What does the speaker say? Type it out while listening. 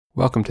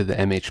Welcome to the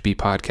MHB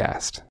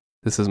podcast.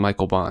 This is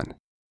Michael Bond,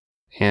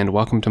 and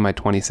welcome to my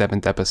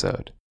 27th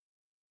episode.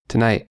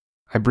 Tonight,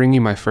 I bring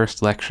you my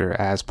first lecture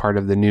as part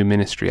of the new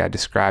ministry I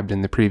described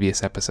in the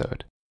previous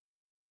episode.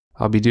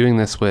 I'll be doing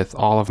this with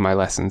all of my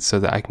lessons so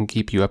that I can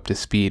keep you up to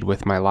speed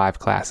with my live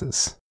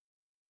classes.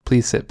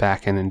 Please sit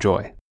back and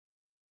enjoy.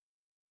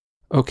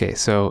 Okay,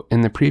 so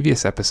in the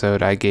previous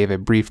episode, I gave a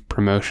brief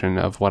promotion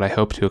of what I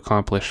hope to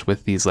accomplish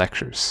with these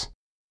lectures.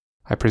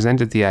 I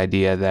presented the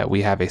idea that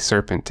we have a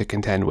serpent to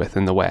contend with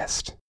in the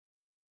West.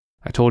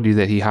 I told you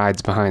that he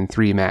hides behind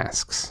three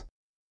masks.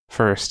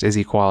 First is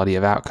equality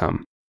of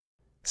outcome.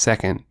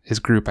 Second is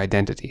group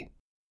identity.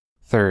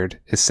 Third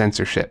is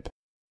censorship.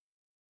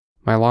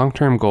 My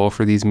long-term goal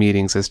for these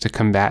meetings is to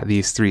combat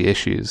these three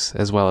issues,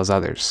 as well as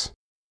others.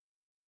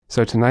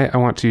 So tonight I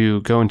want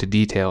to go into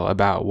detail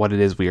about what it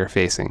is we are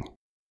facing.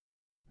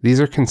 These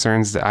are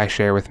concerns that I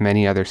share with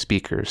many other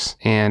speakers,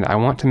 and I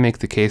want to make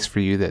the case for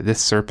you that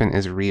this serpent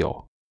is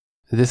real.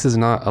 This is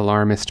not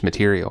alarmist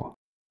material.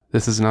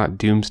 This is not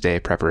doomsday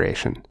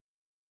preparation.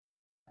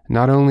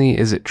 Not only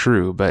is it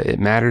true, but it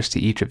matters to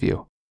each of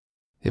you.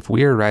 If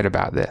we are right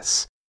about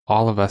this,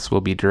 all of us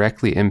will be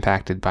directly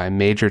impacted by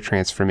major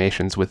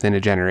transformations within a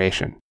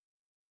generation.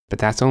 But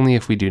that's only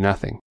if we do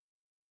nothing.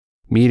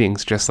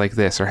 Meetings just like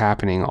this are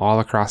happening all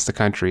across the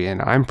country,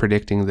 and I'm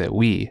predicting that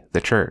we,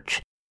 the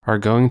church, are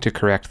going to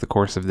correct the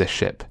course of this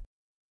ship.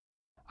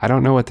 I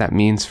don't know what that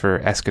means for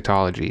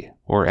eschatology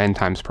or end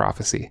times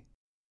prophecy.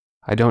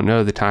 I don't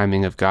know the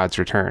timing of God's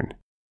return.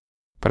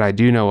 But I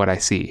do know what I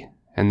see,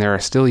 and there are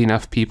still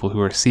enough people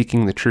who are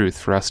seeking the truth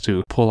for us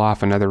to pull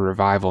off another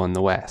revival in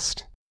the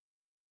West.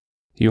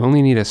 You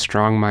only need a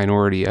strong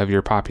minority of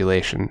your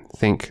population,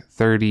 think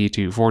 30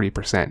 to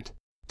 40%,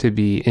 to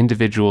be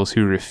individuals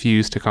who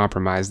refuse to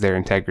compromise their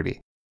integrity.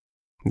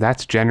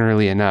 That's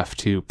generally enough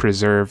to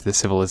preserve the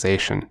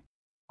civilization,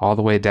 all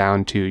the way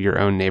down to your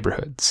own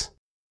neighborhoods.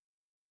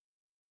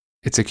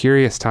 It's a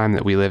curious time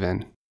that we live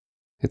in.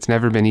 It's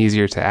never been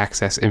easier to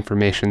access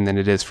information than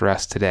it is for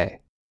us today.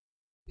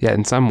 Yet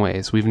in some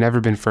ways, we've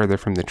never been further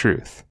from the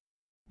truth,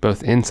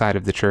 both inside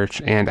of the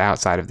church and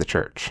outside of the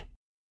church.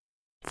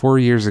 4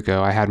 years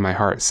ago, I had my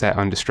heart set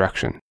on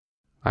destruction.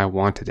 I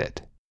wanted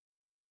it.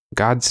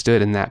 God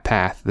stood in that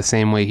path the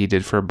same way he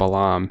did for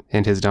Balaam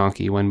and his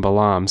donkey when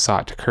Balaam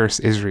sought to curse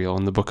Israel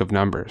in the book of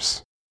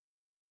Numbers.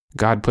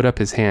 God put up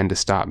his hand to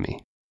stop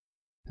me.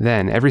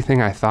 Then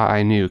everything I thought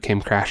I knew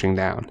came crashing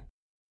down.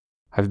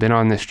 I've been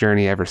on this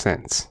journey ever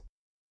since.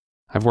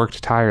 I've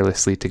worked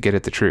tirelessly to get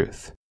at the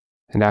truth.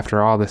 And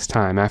after all this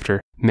time, after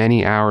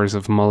many hours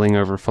of mulling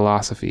over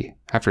philosophy,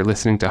 after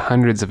listening to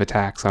hundreds of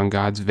attacks on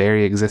God's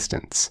very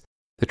existence,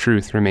 the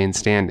truth remains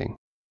standing.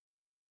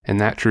 And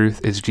that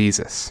truth is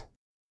Jesus.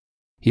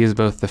 He is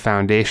both the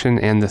foundation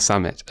and the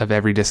summit of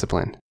every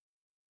discipline.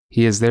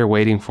 He is there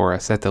waiting for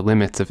us at the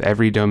limits of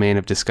every domain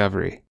of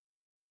discovery.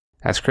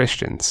 As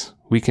Christians,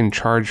 we can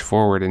charge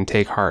forward and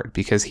take heart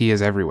because he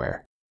is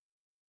everywhere.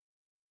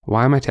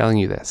 Why am I telling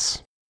you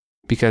this?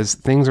 Because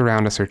things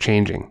around us are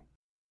changing.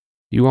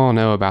 You all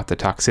know about the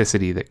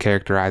toxicity that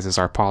characterizes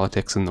our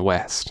politics in the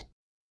West.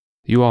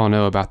 You all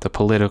know about the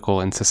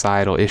political and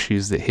societal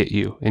issues that hit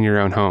you in your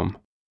own home.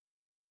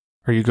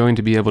 Are you going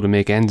to be able to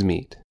make ends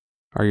meet?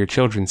 Are your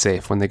children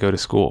safe when they go to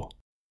school?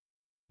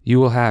 You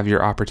will have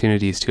your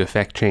opportunities to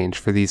effect change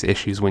for these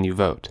issues when you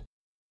vote.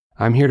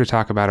 I'm here to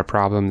talk about a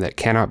problem that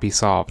cannot be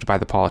solved by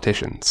the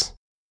politicians.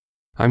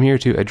 I'm here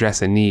to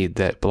address a need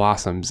that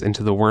blossoms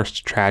into the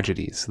worst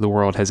tragedies the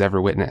world has ever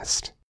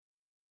witnessed.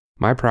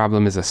 My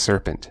problem is a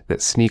serpent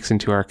that sneaks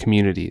into our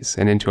communities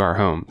and into our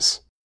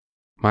homes.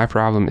 My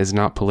problem is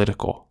not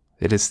political,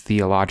 it is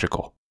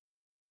theological.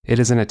 It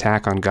is an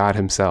attack on God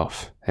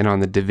himself and on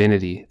the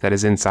divinity that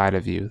is inside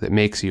of you that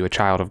makes you a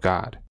child of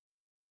God.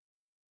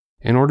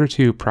 In order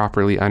to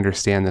properly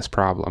understand this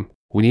problem,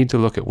 we need to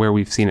look at where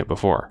we've seen it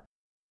before.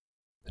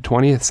 The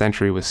 20th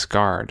century was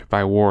scarred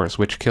by wars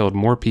which killed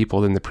more people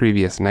than the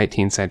previous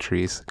 19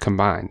 centuries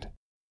combined.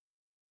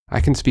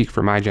 I can speak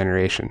for my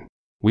generation.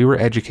 We were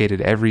educated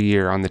every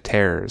year on the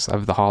terrors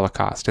of the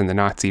Holocaust and the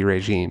Nazi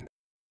regime,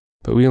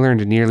 but we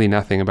learned nearly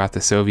nothing about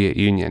the Soviet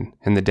Union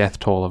and the death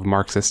toll of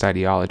Marxist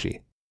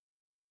ideology.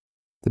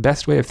 The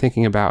best way of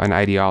thinking about an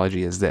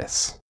ideology is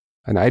this.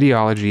 An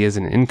ideology is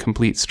an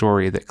incomplete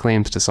story that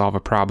claims to solve a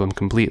problem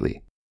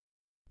completely.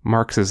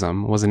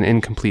 Marxism was an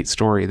incomplete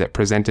story that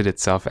presented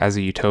itself as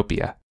a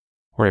utopia,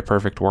 or a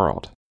perfect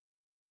world.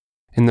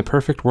 In the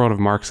perfect world of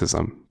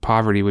Marxism,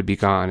 poverty would be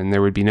gone and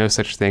there would be no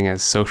such thing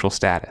as social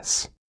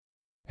status.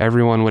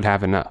 Everyone would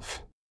have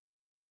enough.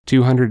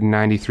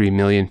 293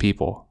 million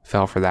people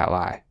fell for that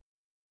lie.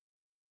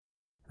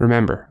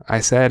 Remember, I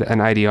said an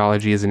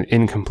ideology is an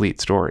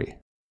incomplete story.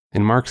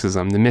 In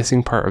Marxism, the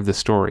missing part of the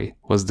story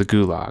was the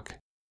Gulag.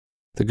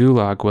 The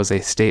Gulag was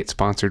a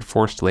state-sponsored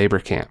forced labor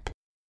camp.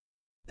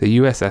 The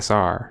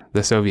USSR,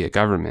 the Soviet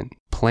government,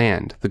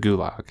 planned the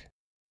Gulag.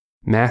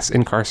 Mass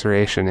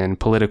incarceration and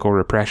political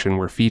repression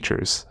were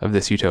features of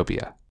this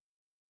utopia.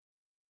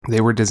 They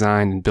were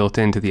designed and built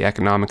into the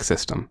economic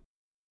system,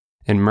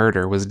 and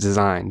murder was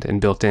designed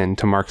and built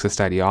into Marxist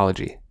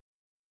ideology.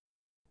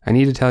 I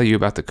need to tell you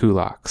about the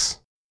kulaks.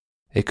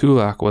 A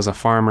kulak was a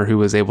farmer who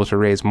was able to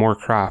raise more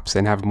crops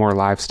and have more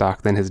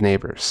livestock than his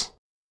neighbors.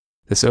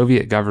 The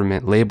Soviet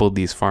government labeled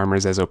these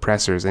farmers as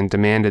oppressors and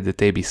demanded that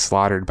they be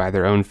slaughtered by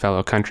their own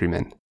fellow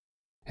countrymen.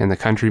 And the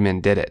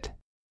countrymen did it.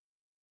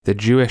 The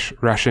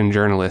Jewish-Russian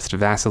journalist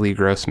Vasily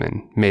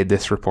Grossman made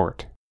this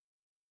report.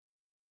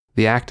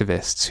 The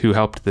activists who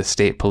helped the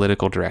state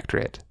political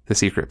directorate, the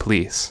secret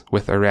police,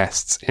 with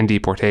arrests and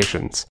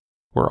deportations,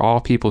 were all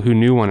people who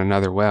knew one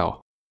another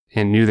well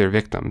and knew their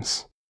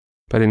victims.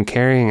 But in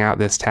carrying out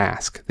this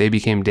task, they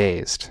became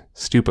dazed,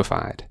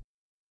 stupefied.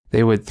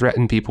 They would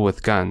threaten people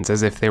with guns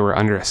as if they were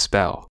under a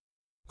spell,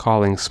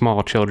 calling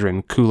small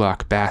children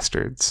kulak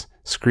bastards,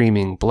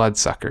 screaming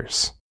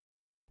bloodsuckers.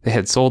 They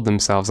had sold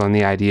themselves on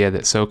the idea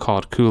that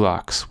so-called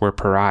kulaks were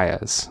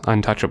pariahs,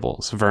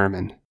 untouchables,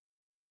 vermin.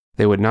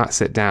 They would not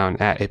sit down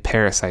at a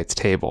parasite's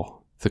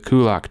table. The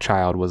kulak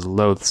child was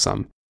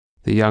loathsome.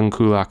 The young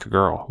kulak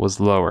girl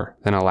was lower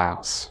than a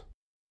louse.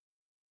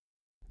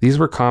 These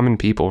were common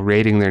people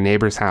raiding their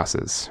neighbors'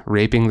 houses,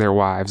 raping their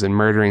wives and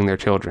murdering their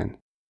children,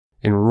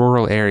 in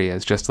rural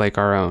areas just like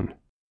our own.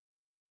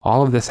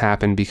 All of this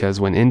happened because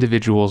when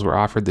individuals were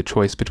offered the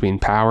choice between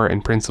power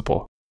and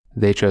principle,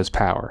 they chose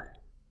power,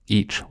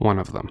 each one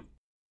of them.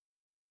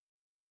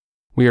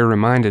 We are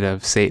reminded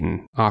of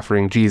Satan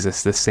offering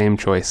Jesus this same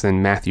choice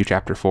in Matthew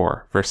chapter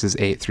 4, verses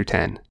 8 through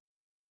 10.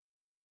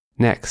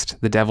 Next,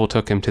 the devil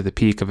took him to the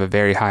peak of a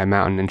very high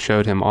mountain and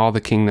showed him all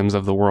the kingdoms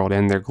of the world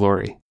and their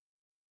glory.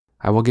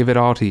 I will give it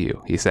all to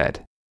you, he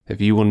said,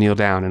 if you will kneel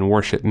down and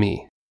worship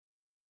me.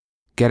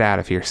 Get out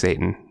of here,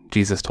 Satan,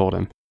 Jesus told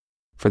him,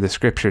 for the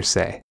scriptures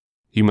say,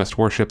 you must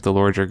worship the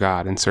Lord your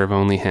God and serve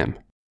only him.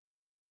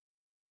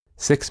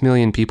 6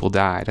 million people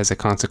died as a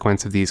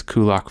consequence of these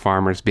kulak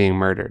farmers being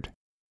murdered.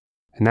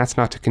 And that's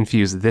not to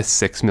confuse this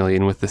 6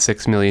 million with the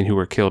 6 million who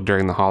were killed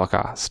during the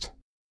Holocaust.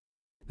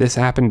 This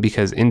happened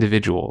because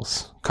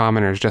individuals,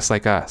 commoners just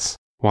like us,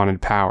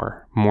 wanted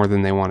power more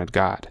than they wanted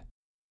God.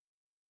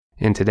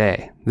 And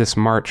today, this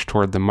march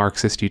toward the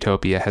Marxist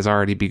utopia has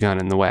already begun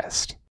in the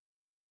West.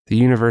 The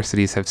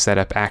universities have set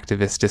up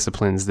activist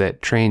disciplines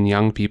that train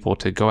young people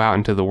to go out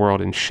into the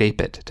world and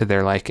shape it to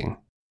their liking.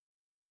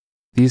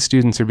 These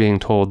students are being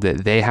told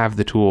that they have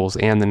the tools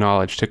and the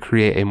knowledge to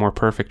create a more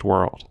perfect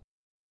world.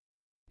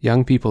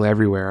 Young people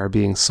everywhere are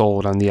being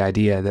sold on the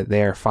idea that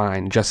they are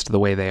fine just the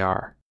way they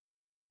are.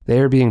 They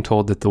are being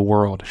told that the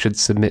world should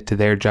submit to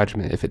their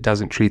judgment if it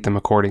doesn't treat them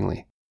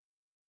accordingly.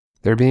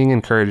 They're being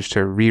encouraged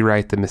to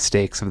rewrite the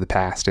mistakes of the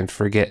past and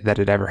forget that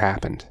it ever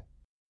happened.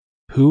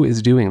 Who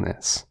is doing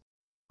this?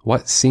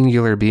 What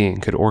singular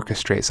being could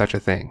orchestrate such a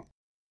thing?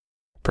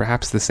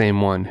 Perhaps the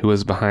same one who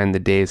was behind the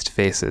dazed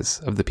faces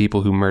of the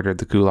people who murdered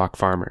the kulak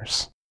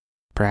farmers.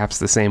 Perhaps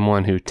the same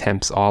one who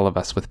tempts all of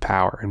us with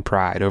power and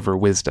pride over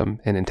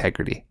wisdom and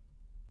integrity.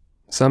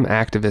 Some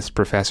activist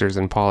professors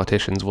and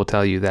politicians will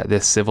tell you that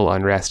this civil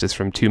unrest is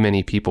from too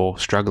many people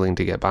struggling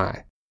to get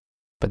by.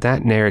 But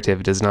that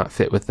narrative does not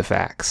fit with the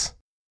facts.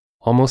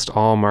 Almost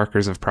all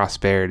markers of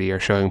prosperity are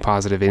showing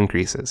positive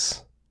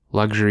increases.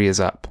 Luxury is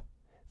up.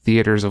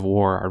 Theaters of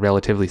war are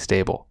relatively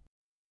stable.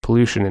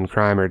 Pollution and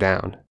crime are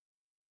down.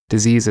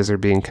 Diseases are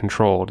being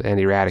controlled and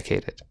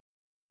eradicated.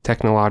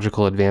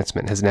 Technological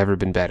advancement has never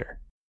been better.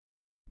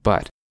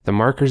 But the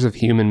markers of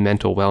human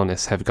mental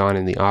wellness have gone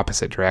in the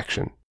opposite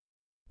direction.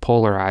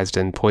 Polarized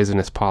and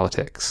poisonous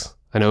politics,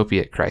 an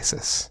opiate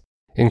crisis,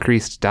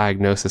 increased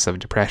diagnosis of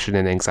depression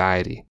and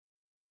anxiety,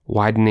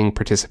 widening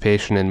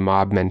participation in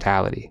mob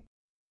mentality.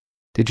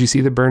 Did you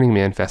see the Burning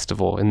Man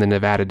festival in the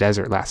Nevada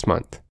desert last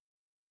month?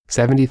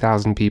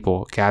 70,000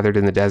 people gathered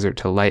in the desert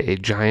to light a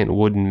giant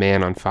wooden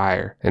man on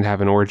fire and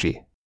have an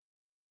orgy.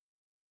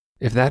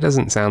 If that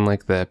doesn't sound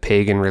like the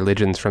pagan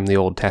religions from the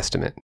Old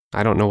Testament,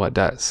 I don't know what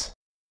does.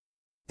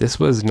 This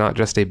was not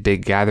just a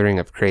big gathering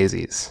of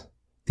crazies.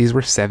 These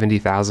were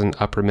 70,000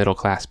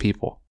 upper-middle-class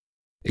people.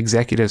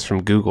 Executives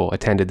from Google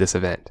attended this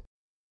event.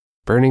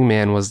 Burning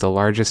Man was the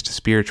largest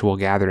spiritual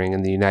gathering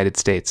in the United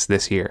States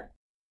this year.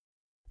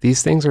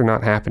 These things are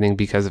not happening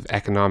because of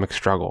economic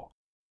struggle.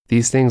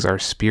 These things are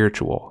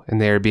spiritual,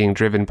 and they are being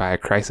driven by a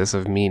crisis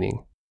of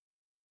meaning.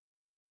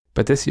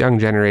 But this young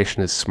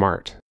generation is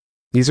smart.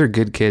 These are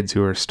good kids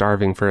who are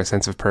starving for a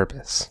sense of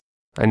purpose.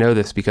 I know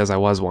this because I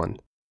was one.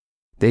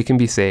 They can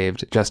be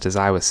saved just as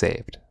I was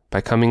saved, by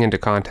coming into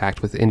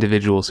contact with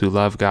individuals who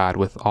love God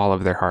with all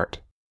of their heart.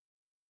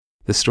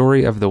 The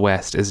story of the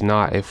West is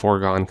not a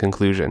foregone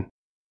conclusion.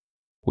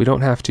 We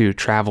don't have to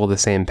travel the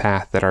same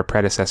path that our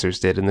predecessors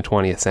did in the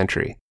 20th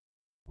century.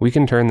 We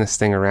can turn this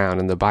thing around,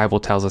 and the Bible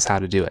tells us how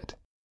to do it.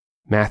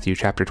 Matthew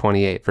chapter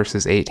 28,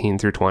 verses 18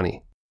 through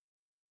 20.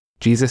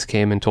 Jesus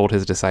came and told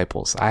his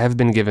disciples, I have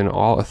been given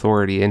all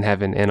authority in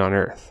heaven and on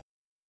earth.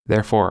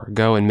 Therefore,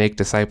 go and make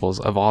disciples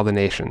of all the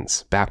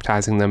nations,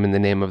 baptizing them in the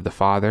name of the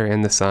Father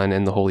and the Son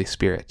and the Holy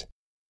Spirit.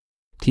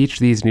 Teach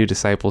these new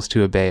disciples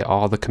to obey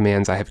all the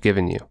commands I have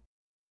given you.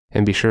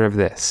 And be sure of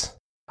this,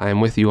 I am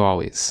with you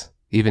always,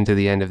 even to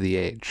the end of the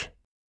age.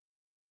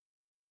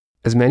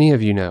 As many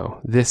of you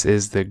know, this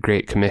is the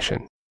Great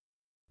Commission.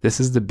 This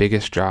is the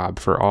biggest job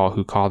for all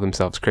who call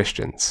themselves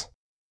Christians.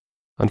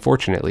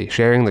 Unfortunately,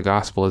 sharing the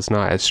gospel is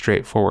not as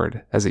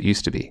straightforward as it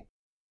used to be.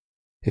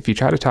 If you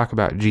try to talk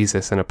about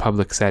Jesus in a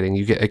public setting,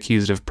 you get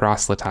accused of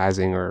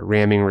proselytizing or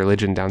ramming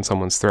religion down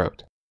someone's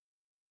throat.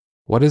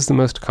 What is the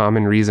most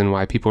common reason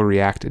why people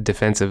react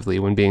defensively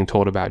when being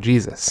told about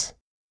Jesus?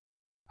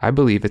 I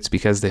believe it's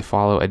because they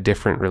follow a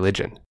different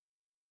religion.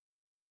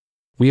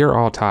 We are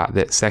all taught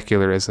that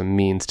secularism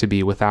means to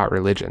be without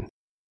religion.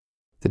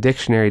 The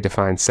dictionary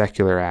defines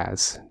secular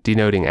as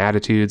denoting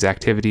attitudes,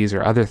 activities,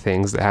 or other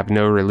things that have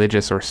no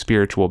religious or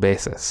spiritual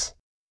basis.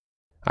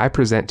 I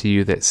present to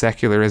you that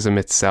secularism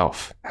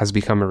itself has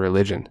become a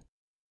religion.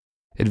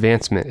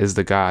 Advancement is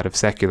the god of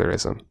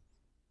secularism.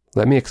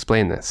 Let me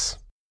explain this.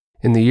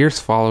 In the years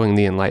following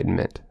the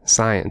Enlightenment,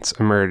 science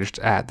emerged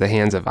at the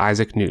hands of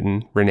Isaac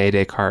Newton, René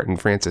Descartes, and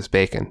Francis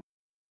Bacon.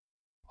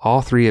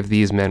 All three of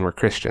these men were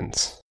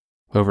Christians.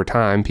 Over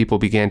time, people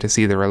began to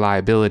see the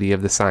reliability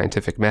of the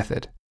scientific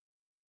method.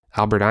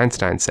 Albert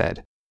Einstein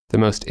said, "The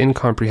most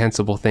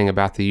incomprehensible thing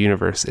about the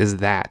universe is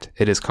that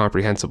it is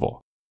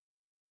comprehensible."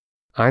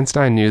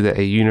 Einstein knew that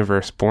a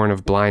universe born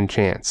of blind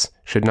chance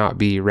should not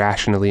be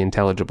rationally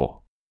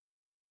intelligible.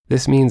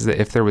 This means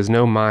that if there was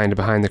no mind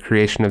behind the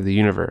creation of the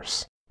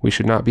universe, we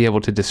should not be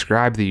able to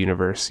describe the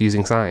universe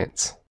using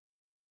science.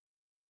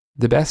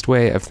 The best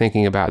way of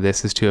thinking about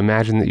this is to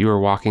imagine that you are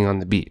walking on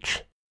the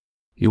beach.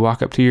 You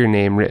walk up to your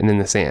name written in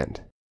the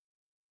sand.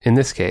 In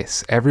this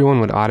case, everyone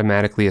would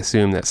automatically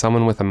assume that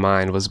someone with a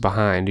mind was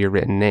behind your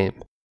written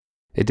name.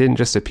 It didn't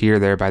just appear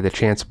there by the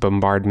chance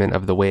bombardment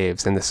of the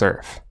waves and the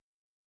surf.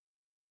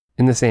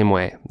 In the same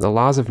way, the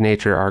laws of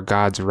nature are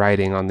God's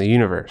writing on the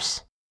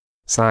universe.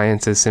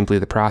 Science is simply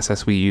the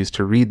process we use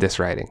to read this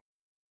writing.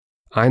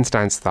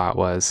 Einstein's thought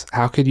was,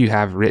 how could you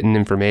have written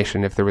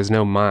information if there was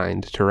no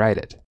mind to write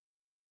it?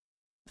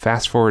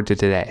 Fast forward to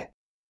today.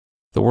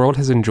 The world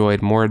has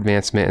enjoyed more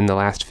advancement in the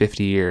last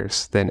 50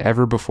 years than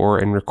ever before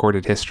in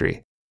recorded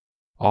history,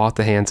 all at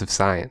the hands of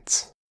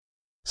science.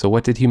 So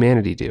what did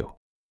humanity do?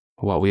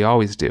 What we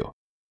always do.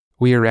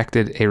 We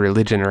erected a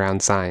religion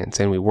around science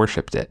and we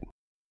worshipped it.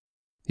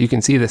 You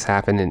can see this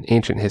happen in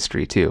ancient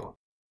history too.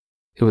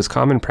 It was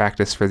common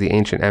practice for the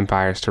ancient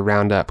empires to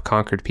round up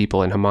conquered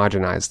people and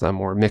homogenize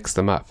them or mix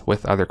them up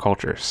with other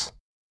cultures.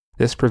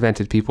 This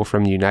prevented people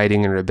from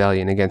uniting in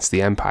rebellion against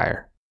the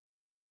empire.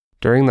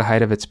 During the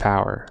height of its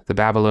power, the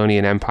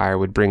Babylonian Empire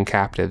would bring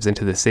captives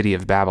into the city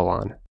of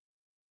Babylon.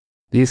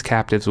 These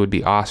captives would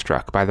be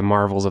awestruck by the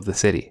marvels of the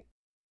city.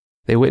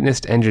 They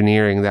witnessed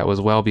engineering that was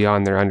well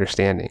beyond their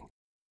understanding.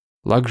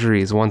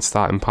 Luxuries once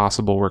thought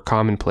impossible were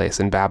commonplace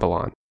in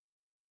Babylon.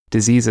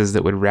 Diseases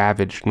that would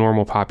ravage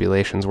normal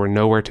populations were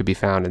nowhere to be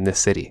found in this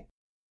city.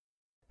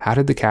 How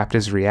did the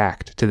captives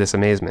react to this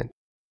amazement?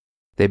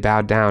 They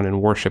bowed down and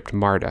worshipped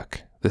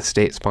Marduk, the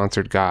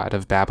state-sponsored god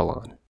of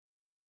Babylon.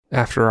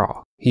 After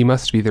all, he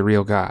must be the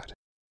real God.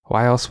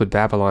 Why else would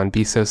Babylon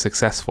be so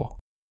successful?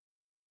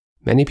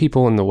 Many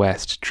people in the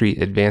West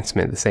treat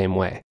advancement the same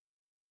way.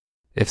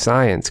 If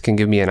science can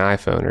give me an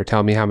iPhone or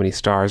tell me how many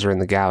stars are in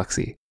the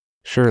galaxy,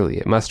 surely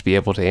it must be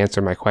able to answer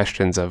my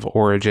questions of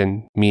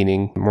origin,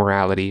 meaning,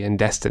 morality, and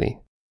destiny.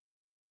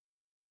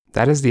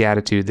 That is the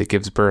attitude that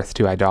gives birth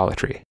to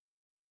idolatry.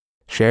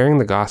 Sharing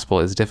the gospel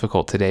is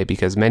difficult today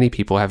because many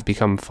people have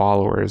become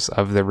followers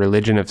of the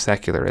religion of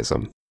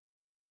secularism.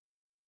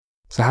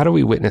 So how do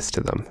we witness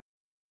to them?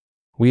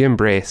 We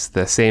embrace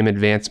the same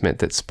advancement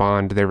that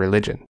spawned their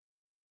religion.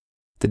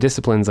 The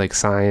disciplines like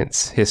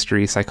science,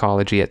 history,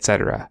 psychology,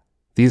 etc.,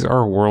 these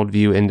are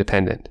worldview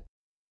independent.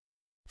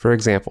 For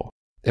example,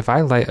 if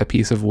I light a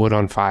piece of wood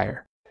on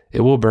fire,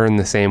 it will burn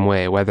the same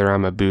way whether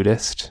I'm a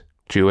Buddhist,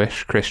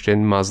 Jewish,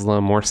 Christian,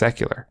 Muslim, or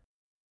secular.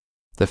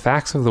 The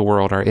facts of the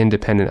world are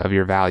independent of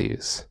your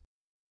values.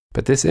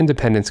 But this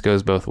independence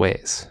goes both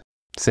ways.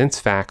 Since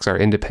facts are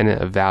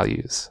independent of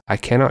values, I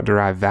cannot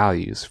derive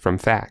values from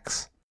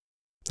facts.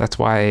 That's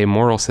why a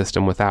moral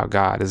system without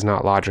God is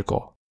not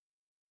logical.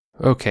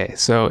 Okay,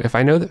 so if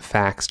I know that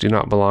facts do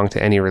not belong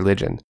to any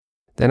religion,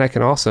 then I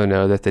can also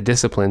know that the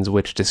disciplines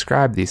which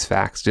describe these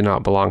facts do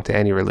not belong to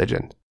any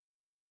religion.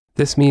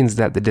 This means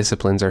that the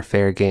disciplines are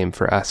fair game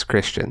for us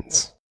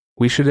Christians.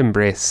 We should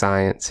embrace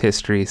science,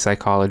 history,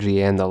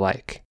 psychology, and the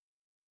like.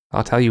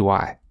 I'll tell you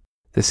why.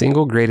 The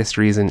single greatest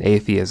reason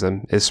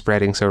atheism is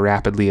spreading so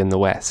rapidly in the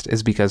West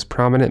is because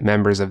prominent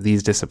members of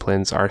these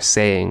disciplines are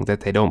saying that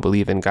they don't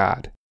believe in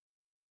God.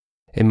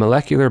 A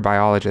molecular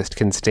biologist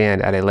can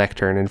stand at a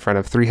lectern in front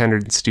of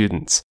 300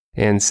 students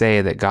and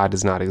say that God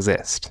does not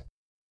exist.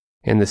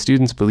 And the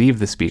students believe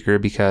the speaker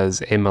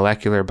because a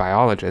molecular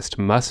biologist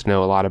must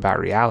know a lot about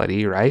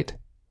reality, right?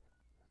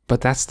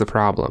 But that's the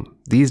problem.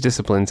 These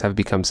disciplines have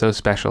become so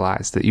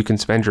specialized that you can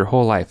spend your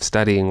whole life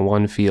studying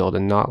one field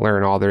and not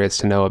learn all there is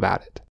to know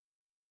about it.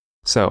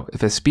 So,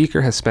 if a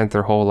speaker has spent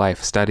their whole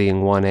life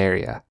studying one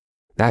area,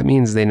 that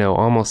means they know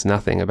almost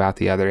nothing about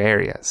the other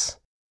areas.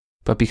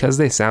 But because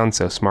they sound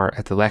so smart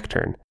at the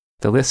lectern,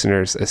 the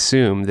listeners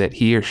assume that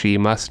he or she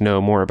must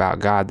know more about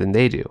God than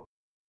they do.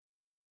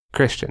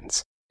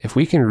 Christians, If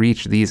we can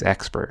reach these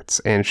experts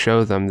and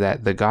show them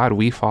that the God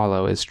we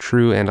follow is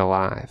true and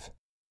alive,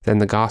 then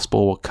the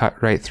gospel will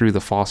cut right through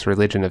the false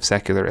religion of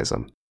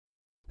secularism,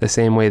 the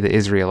same way the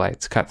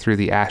Israelites cut through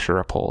the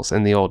Asherah poles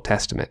in the Old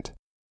Testament.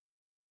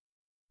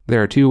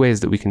 There are two ways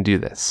that we can do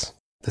this.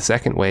 The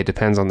second way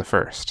depends on the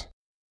first.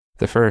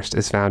 The first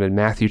is found in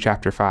Matthew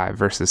chapter 5,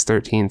 verses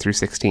 13 through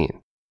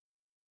 16.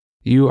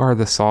 You are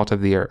the salt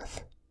of the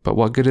earth, but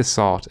what good is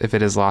salt if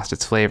it has lost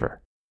its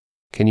flavor?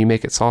 Can you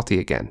make it salty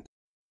again?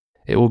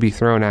 It will be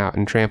thrown out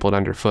and trampled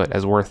underfoot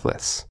as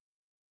worthless.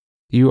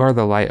 You are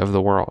the light of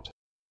the world,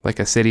 like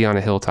a city on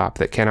a hilltop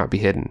that cannot be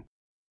hidden.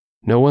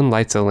 No one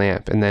lights a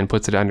lamp and then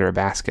puts it under a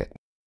basket.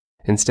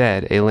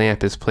 Instead, a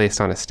lamp is placed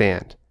on a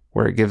stand,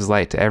 where it gives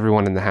light to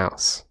everyone in the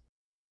house.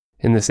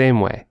 In the same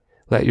way,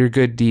 let your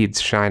good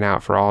deeds shine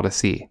out for all to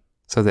see,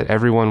 so that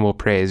everyone will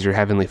praise your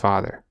heavenly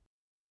Father.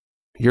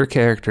 Your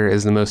character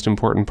is the most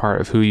important part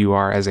of who you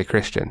are as a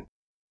Christian.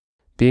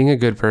 Being a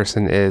good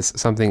person is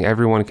something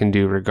everyone can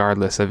do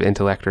regardless of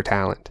intellect or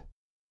talent.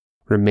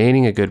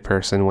 Remaining a good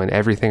person when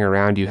everything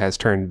around you has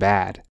turned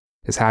bad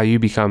is how you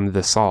become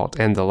the salt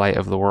and the light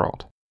of the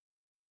world.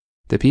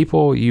 The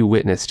people you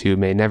witness to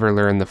may never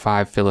learn the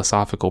 5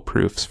 philosophical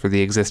proofs for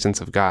the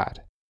existence of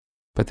God,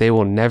 but they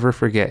will never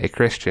forget a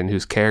Christian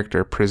whose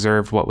character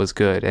preserved what was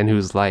good and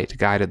whose light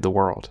guided the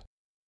world.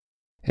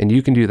 And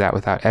you can do that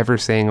without ever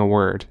saying a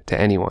word to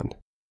anyone.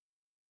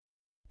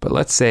 But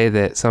let's say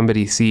that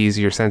somebody sees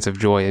your sense of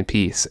joy and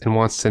peace and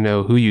wants to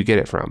know who you get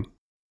it from.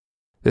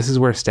 This is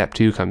where step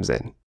 2 comes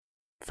in.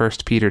 1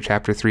 Peter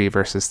chapter 3,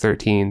 verses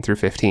 13 through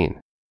 15.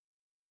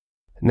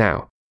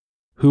 Now,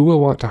 who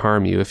will want to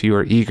harm you if you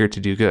are eager to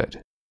do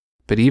good?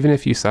 But even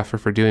if you suffer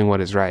for doing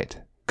what is right,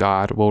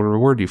 God will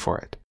reward you for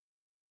it.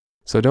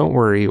 So don't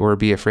worry or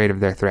be afraid of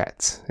their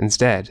threats.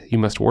 Instead, you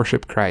must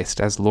worship Christ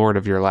as Lord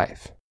of your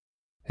life.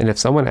 And if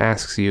someone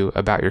asks you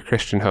about your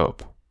Christian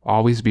hope,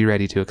 always be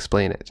ready to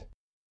explain it.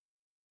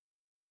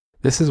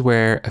 This is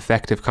where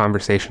effective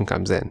conversation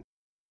comes in.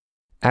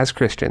 As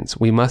Christians,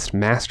 we must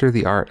master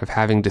the art of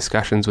having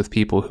discussions with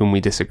people whom we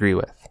disagree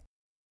with.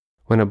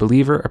 When a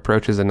believer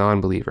approaches a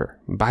non-believer,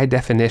 by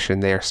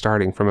definition they are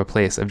starting from a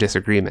place of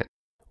disagreement.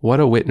 What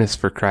a witness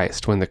for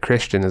Christ when the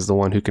Christian is the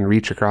one who can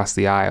reach across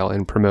the aisle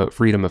and promote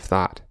freedom of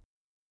thought.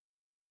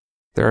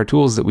 There are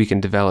tools that we can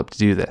develop to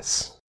do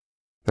this.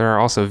 There are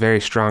also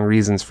very strong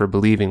reasons for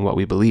believing what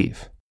we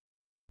believe.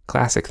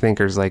 Classic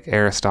thinkers like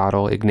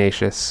Aristotle,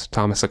 Ignatius,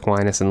 Thomas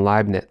Aquinas, and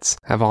Leibniz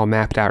have all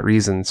mapped out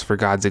reasons for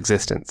God's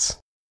existence.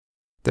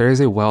 There is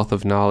a wealth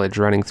of knowledge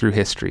running through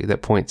history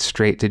that points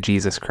straight to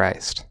Jesus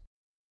Christ.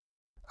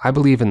 I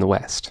believe in the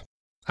West.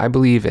 I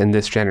believe in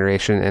this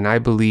generation, and I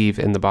believe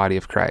in the body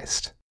of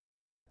Christ.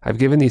 I've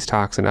given these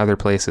talks in other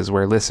places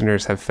where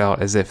listeners have felt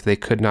as if they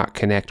could not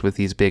connect with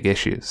these big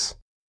issues.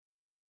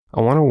 I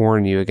want to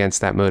warn you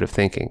against that mode of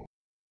thinking.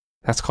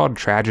 That's called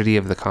tragedy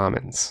of the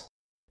commons.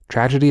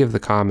 Tragedy of the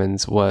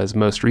Commons was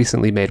most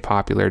recently made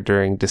popular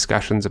during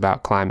discussions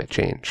about climate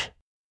change.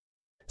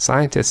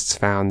 Scientists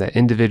found that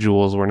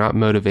individuals were not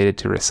motivated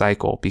to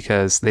recycle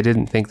because they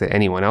didn't think that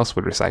anyone else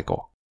would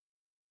recycle.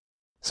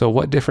 So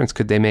what difference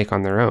could they make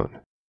on their own?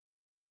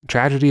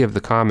 Tragedy of the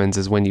commons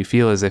is when you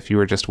feel as if you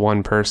are just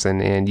one person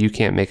and you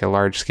can't make a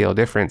large-scale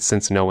difference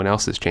since no one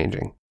else is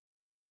changing.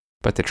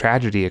 But the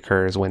tragedy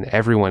occurs when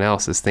everyone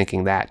else is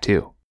thinking that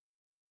too.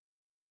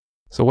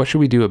 So what should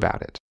we do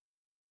about it?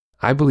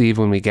 I believe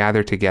when we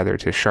gather together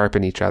to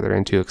sharpen each other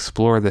and to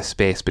explore the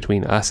space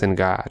between us and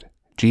God,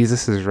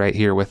 Jesus is right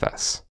here with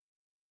us.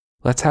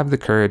 Let's have the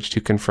courage to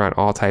confront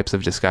all types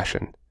of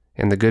discussion,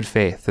 and the good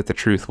faith that the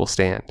truth will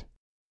stand.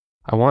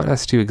 I want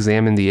us to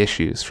examine the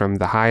issues from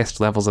the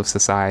highest levels of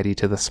society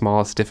to the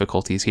smallest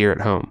difficulties here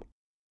at home.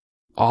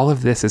 All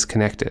of this is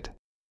connected.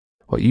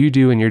 What you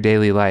do in your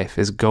daily life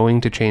is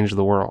going to change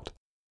the world,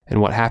 and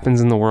what happens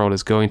in the world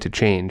is going to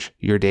change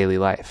your daily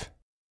life.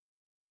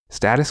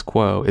 Status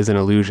quo is an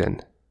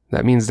illusion.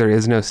 That means there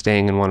is no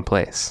staying in one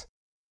place.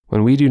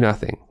 When we do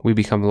nothing, we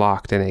become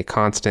locked in a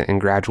constant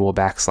and gradual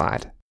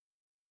backslide.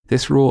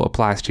 This rule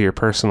applies to your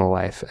personal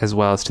life as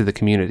well as to the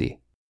community.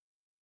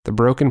 The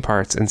broken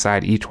parts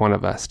inside each one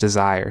of us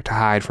desire to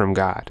hide from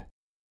God.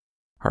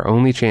 Our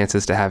only chance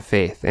is to have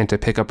faith and to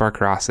pick up our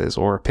crosses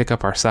or pick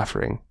up our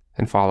suffering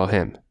and follow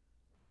Him.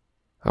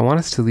 I want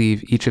us to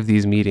leave each of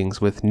these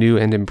meetings with new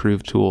and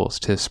improved tools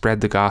to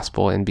spread the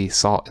gospel and be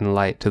salt and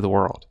light to the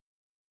world.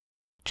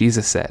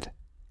 Jesus said,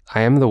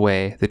 "I am the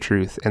way, the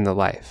truth, and the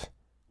life.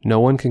 No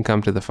one can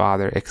come to the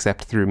Father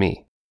except through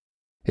me.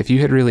 If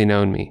you had really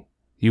known me,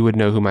 you would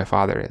know who my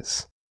Father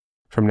is.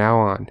 From now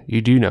on,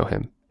 you do know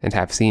Him and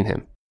have seen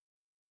Him."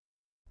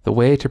 The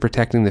way to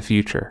protecting the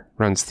future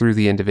runs through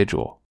the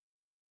individual.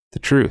 The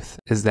truth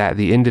is that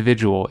the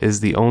individual is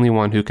the only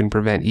one who can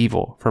prevent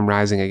evil from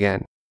rising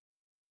again.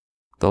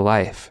 The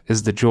life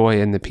is the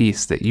joy and the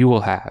peace that you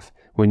will have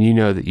when you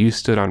know that you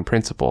stood on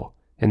principle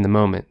in the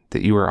moment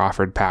that you were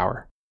offered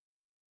power.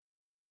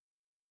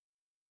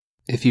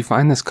 If you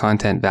find this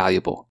content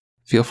valuable,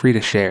 feel free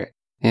to share it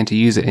and to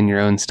use it in your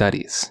own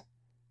studies.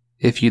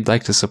 If you'd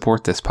like to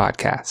support this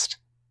podcast,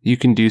 you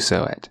can do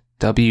so at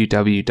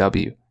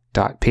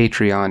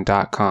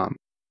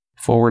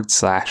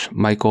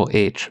www.patreon.com/Michael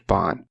H.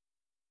 Bond.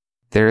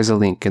 There is a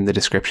link in the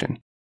description.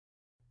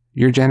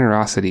 Your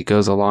generosity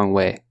goes a long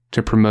way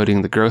to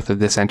promoting the growth of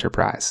this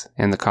enterprise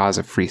and the cause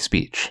of free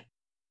speech.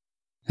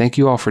 Thank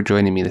you all for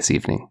joining me this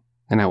evening,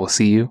 and I will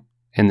see you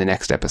in the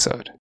next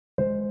episode.